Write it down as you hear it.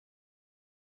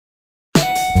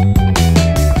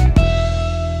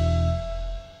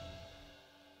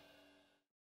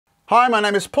Hi, my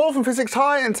name is Paul from Physics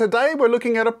High, and today we're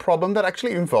looking at a problem that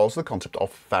actually involves the concept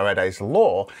of Faraday's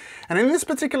law. And in this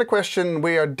particular question,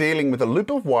 we are dealing with a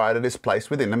loop of wire that is placed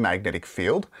within a magnetic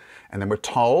field, and then we're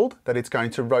told that it's going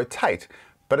to rotate,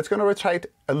 but it's going to rotate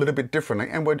a little bit differently,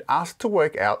 and we're asked to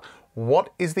work out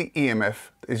what is the EMF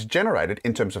that is generated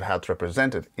in terms of how it's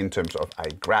represented in terms of a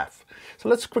graph. So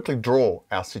let's quickly draw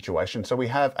our situation. So we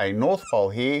have a north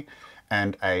pole here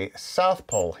and a south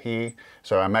pole here.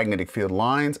 So our magnetic field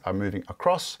lines are moving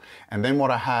across. And then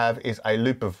what I have is a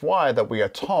loop of wire that we are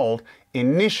told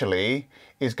initially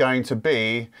is going to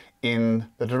be in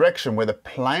the direction where the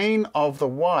plane of the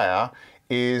wire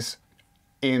is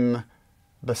in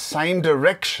the same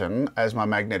direction as my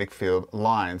magnetic field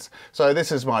lines. So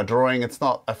this is my drawing. It's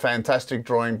not a fantastic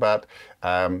drawing, but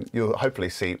you'll hopefully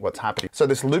see what's happening. So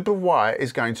this loop of wire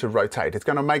is going to rotate. It's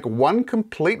going to make one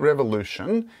complete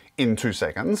revolution in 2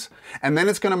 seconds, and then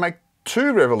it's going to make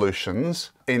 2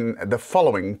 revolutions in the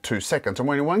following 2 seconds. And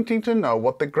we're wanting to know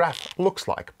what the graph looks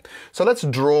like. So let's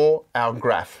draw our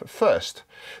graph first.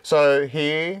 So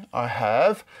here I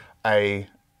have a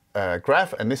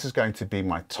graph, and this is going to be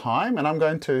my time, and I'm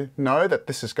going to know that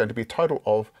this is going to be a total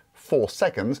of 4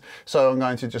 seconds. So I'm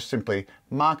going to just simply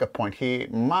mark a point here,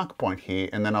 mark a point here,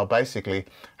 and then I'll basically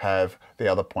have the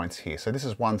other points here. So this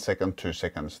is 1 second, 2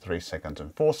 seconds, 3 seconds,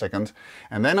 and 4 seconds.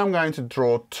 And then I'm going to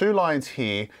draw 2 lines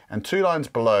here and 2 lines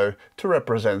below to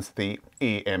represent the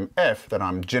EMF that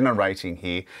I'm generating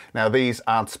here. Now these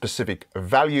aren't specific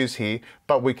values here,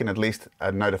 but we can at least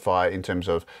notify in terms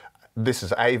of this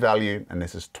is a value and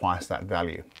this is twice that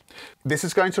value. This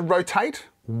is going to rotate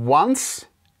once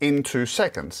in 2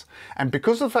 seconds. And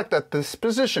because of the fact that this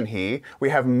position here, we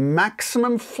have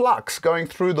maximum flux going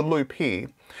through the loop here,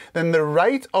 then the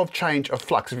rate of change of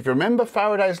flux, if you remember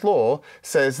Faraday's law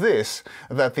says this,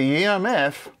 that the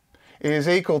EMF is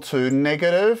equal to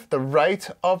negative the rate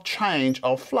of change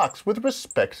of flux with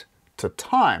respect to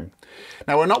time.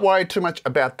 Now we're not worried too much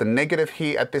about the negative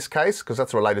here at this case because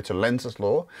that's related to Lenz's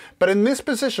law, but in this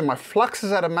position my flux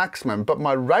is at a maximum but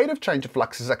my rate of change of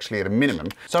flux is actually at a minimum.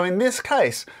 So in this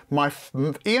case my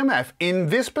EMF in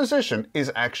this position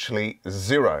is actually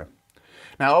 0.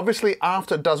 Now obviously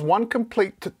after it does one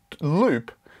complete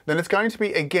loop, then it's going to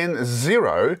be again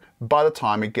 0 by the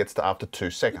time it gets to after 2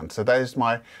 seconds. So that is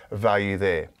my value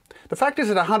there. The fact is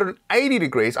at 180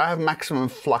 degrees, I have maximum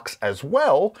flux as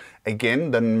well.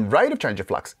 Again, the rate of change of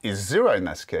flux is 0 in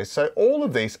this case. So all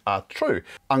of these are true.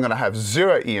 I'm going to have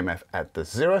 0 EMF at the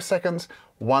 0 seconds,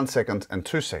 1 second, and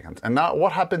 2 seconds. And now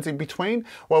what happens in between?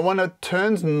 Well, when it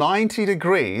turns 90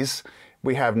 degrees,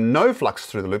 we have no flux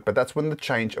through the loop, but that's when the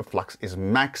change of flux is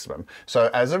maximum. So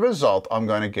as a result, I'm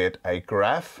going to get a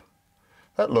graph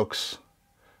that looks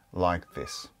like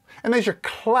this. And there's your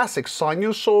classic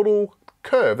sinusoidal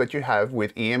curve that you have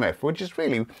with EMF, which is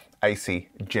really AC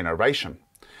generation.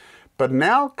 But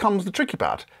now comes the tricky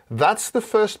part. That's the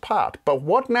first part. But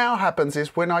what now happens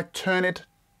is when I turn it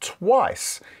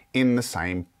twice in the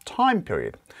same time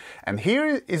period. And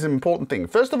here is an important thing.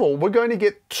 First of all, we're going to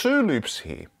get 2 loops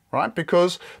here, right?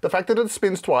 Because the fact that it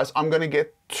spins twice, I'm going to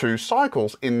get 2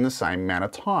 cycles in the same amount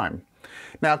of time.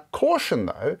 Now, caution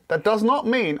though, that does not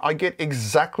mean I get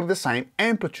exactly the same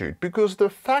amplitude, because the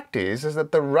fact is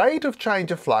that the rate of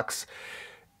change of flux,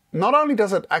 not only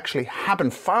does it actually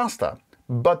happen faster,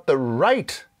 but the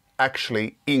rate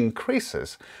actually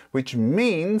increases, which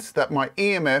means that my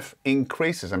EMF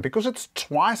increases. And because it's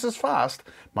twice as fast,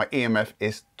 my EMF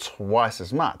is twice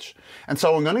as much. And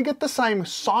so I'm going to get the same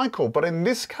cycle, but in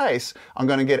this case, I'm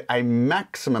going to get a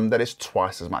maximum that is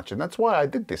twice as much. And that's why I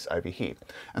did this over here.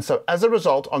 And so as a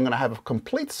result, I'm going to have a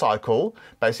complete cycle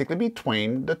basically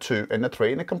between the 2 and the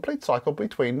 3, and a complete cycle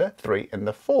between the 3 and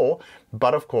the 4.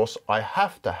 But of course, I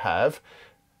have to have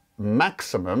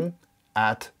maximum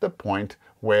at the point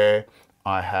where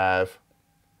I have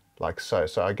like so.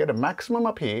 So I get a maximum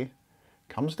up here,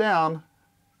 comes down,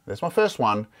 there's my first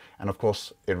one, and of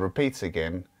course it repeats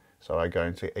again. So I'm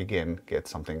going to again get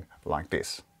something like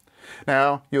this.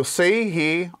 Now you'll see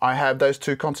here I have those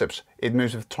 2 concepts. It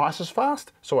moves twice as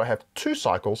fast, so I have 2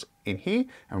 cycles in here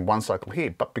and 1 cycle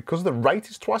here. But because the rate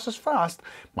is twice as fast,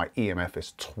 my EMF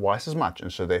is twice as much,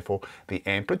 and so therefore the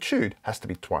amplitude has to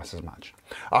be twice as much.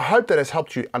 I hope that has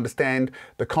helped you understand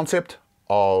the concept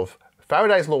of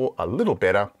Faraday's law a little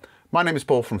better. My name is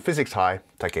Paul from Physics High.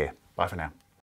 Take care. Bye for now.